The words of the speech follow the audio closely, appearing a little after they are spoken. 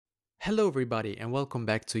Hello everybody and welcome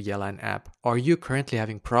back to Yelan app. Are you currently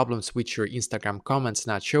having problems with your Instagram comments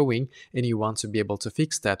not showing and you want to be able to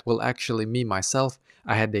fix that? Well, actually me myself,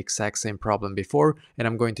 I had the exact same problem before and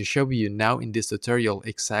I'm going to show you now in this tutorial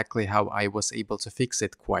exactly how I was able to fix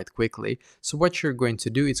it quite quickly. So what you're going to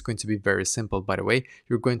do, it's going to be very simple by the way.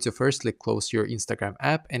 You're going to firstly close your Instagram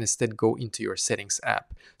app and instead go into your settings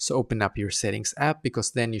app. So open up your settings app because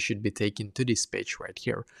then you should be taken to this page right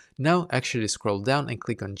here. Now actually scroll down and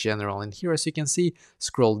click on general, and here as you can see,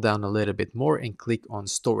 scroll down a little bit more and click on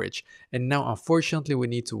storage. And now unfortunately we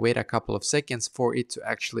need to wait a couple of seconds for it to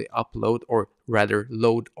actually upload, or rather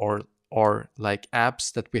load or like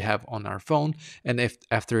apps that we have on our phone. And if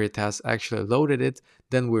after it has actually loaded it,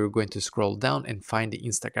 then we're going to scroll down and find the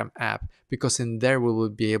Instagram app, because in there we will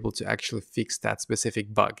be able to actually fix that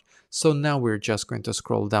specific bug. So now we're just going to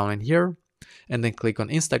scroll down in here and then click on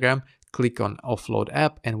Instagram, click on offload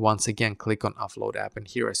app, and once again click on offload app. And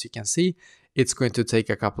here as you can see, it's going to take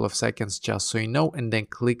a couple of seconds just so you know, and then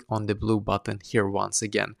click on the blue button here once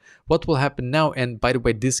again. What will happen now, and by the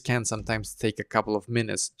way this can sometimes take a couple of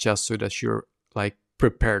minutes just so that you're like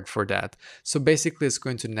prepared for that. So basically it's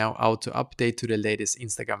going to now auto update to the latest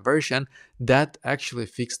Instagram version. That actually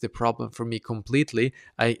fixed the problem for me completely.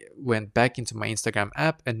 I went back into my Instagram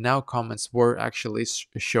app and now comments were actually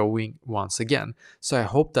showing once again. So I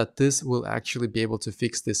hope that this will actually be able to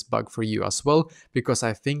fix this bug for you as well, because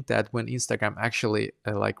I think that when Instagram actually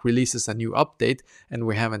like releases a new update and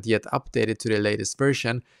we haven't yet updated to the latest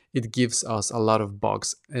version, it gives us a lot of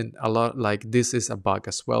bugs, and a lot like this is a bug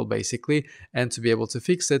as well basically. And to be able to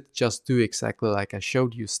fix it, just do exactly like I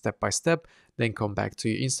showed you step by step, then come back to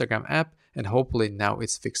your Instagram app and hopefully now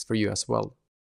it's fixed for you as well.